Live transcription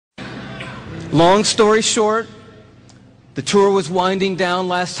Long story short, the tour was winding down.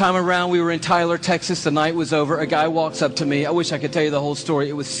 Last time around, we were in Tyler, Texas. The night was over. A guy walks up to me. I wish I could tell you the whole story.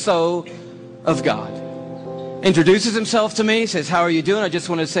 It was so of God. Introduces himself to me, says, how are you doing? I just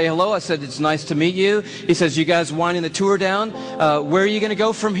wanted to say hello. I said, it's nice to meet you. He says, you guys winding the tour down? Where are you going to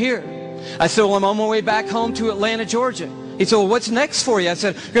go from here? I said, well, I'm on my way back home to Atlanta, Georgia. He said, well, what's next for you? I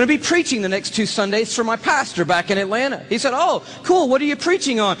said, I'm going to be preaching the next 2 Sundays for my pastor back in Atlanta. He said, oh, cool. What are you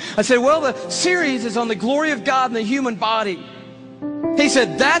preaching on? I said, well, the series is on the glory of God in the human body. He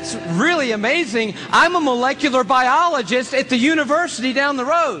said, that's really amazing. I'm a molecular biologist at the university down the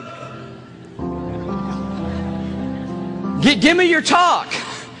road. Give me your talk.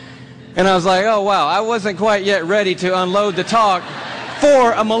 And I was like, oh, wow. I wasn't quite yet ready to unload the talk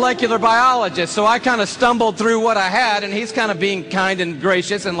for a molecular biologist. So I kind of stumbled through what I had, and he's kind of being kind and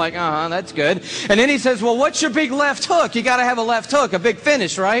gracious and like, that's good. And then he says, well, what's your big left hook? You got to have a left hook, a big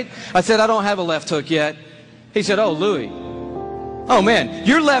finish, right? I said, I don't have a left hook yet. He said, oh, Louie. Oh, man,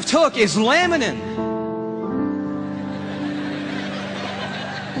 your left hook is laminin.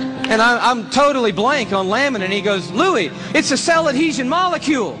 And I'm totally blank on laminin. He goes, Louie, it's a cell adhesion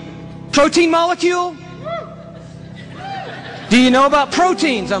molecule. Protein molecule? Do you know about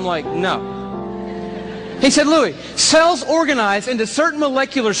proteins? I'm like, no. He said, Louie, cells organize into certain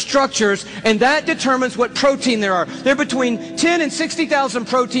molecular structures, and that determines what protein there are. There are between 10 and 60,000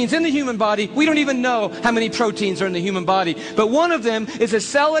 proteins in the human body. We don't even know how many proteins are in the human body. But one of them is a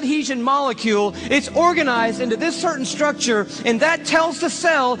cell adhesion molecule. It's organized into this certain structure, and that tells the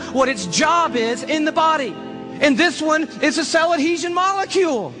cell what its job is in the body. And this one is a cell adhesion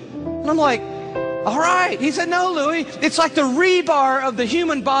molecule. And I'm like, all right. He said, no, Louie, it's like the rebar of the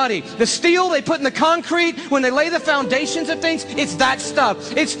human body. The steel they put in the concrete when they lay the foundations of things, it's that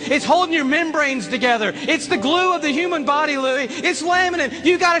stuff. It's holding your membranes together. It's the glue of the human body, Louie. It's laminin.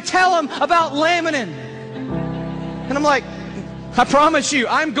 You got to tell them about laminin. And I'm like, I promise you,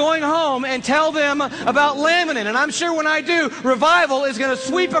 I'm going home and tell them about laminin. And I'm sure when I do, revival is going to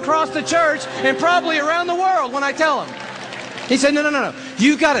sweep across the church and probably around the world when I tell them. He said, no.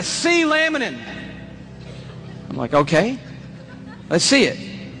 You got to see laminin. I'm like, okay, let's see it.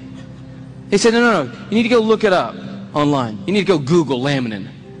 He said, no. You need to go look it up online. You need to go Google laminin.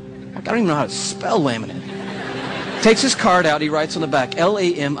 Like, I don't even know how to spell laminin. Takes his card out. He writes on the back,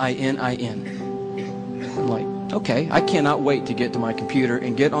 Laminin. I'm like, okay, I cannot wait to get to my computer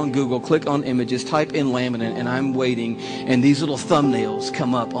and get on Google, click on images, type in laminin, and I'm waiting. And these little thumbnails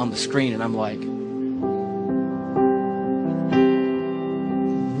come up on the screen, and I'm like,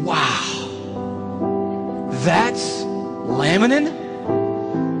 wow. That's laminin?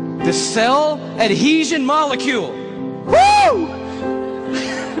 The cell adhesion molecule. Woo!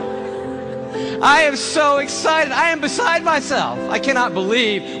 I am so excited. I am beside myself. I cannot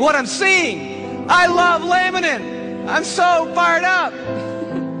believe what I'm seeing. I love laminin. I'm so fired up.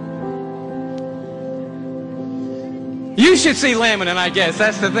 You should see laminin, I guess.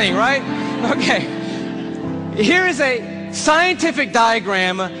 That's the thing, right? Okay. Here is a scientific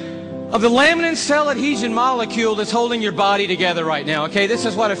diagram of the laminin cell adhesion molecule that's holding your body together right now. Okay, this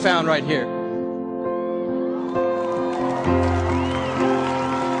is what I found right here.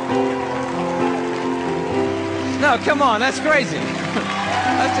 No, come on, that's crazy.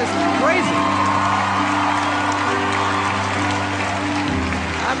 That's just crazy.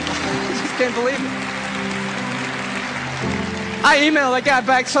 I just can't believe it. I emailed that guy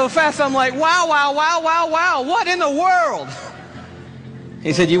back so fast, I'm like, wow, what in the world?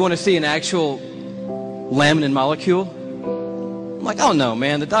 He said, you want to see an actual laminin molecule? I'm like, oh no,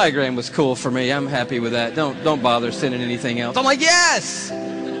 man, the diagram was cool for me. I'm happy with that. Don't bother sending anything else. I'm like, yes!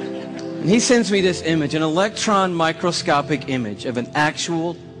 And he sends me this image, an electron microscopic image of an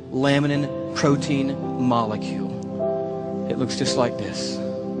actual laminin protein molecule. It looks just like this.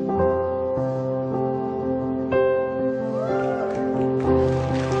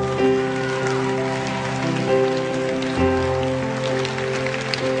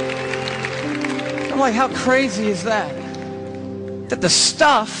 Like, how crazy is that? That the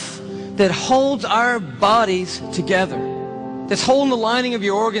stuff that holds our bodies together, that's holding the lining of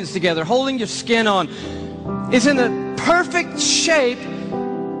your organs together, holding your skin on, is in the perfect shape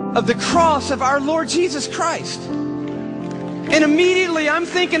of the cross of our Lord Jesus Christ. And immediately I'm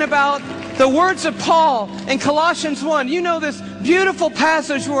thinking about the words of Paul in Colossians 1. You know this beautiful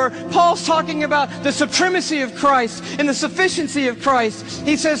passage where Paul's talking about the supremacy of Christ and the sufficiency of Christ.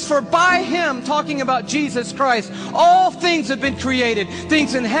 He says, for by him, talking about Jesus Christ, all things have been created.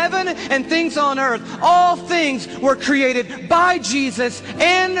 Things in heaven and things on earth. All things were created by Jesus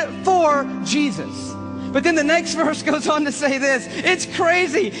and for Jesus. But then the next verse goes on to say this. It's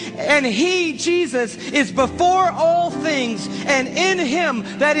crazy. And he, Jesus, is before all things, and in him,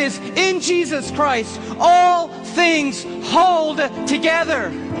 that is, in Jesus Christ, all things hold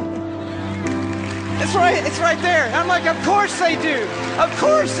together. It's right there. I'm like, of course they do. Of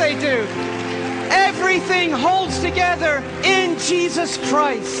course they do. Everything holds together in Jesus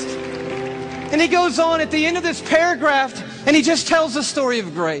Christ. And he goes on at the end of this paragraph, and he just tells the story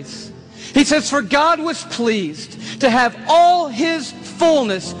of grace. He says, for God was pleased to have all his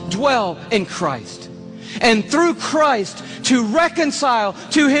fullness dwell in Christ, and through Christ to reconcile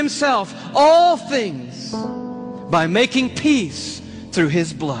to himself all things by making peace through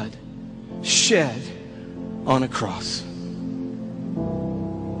his blood shed on a cross.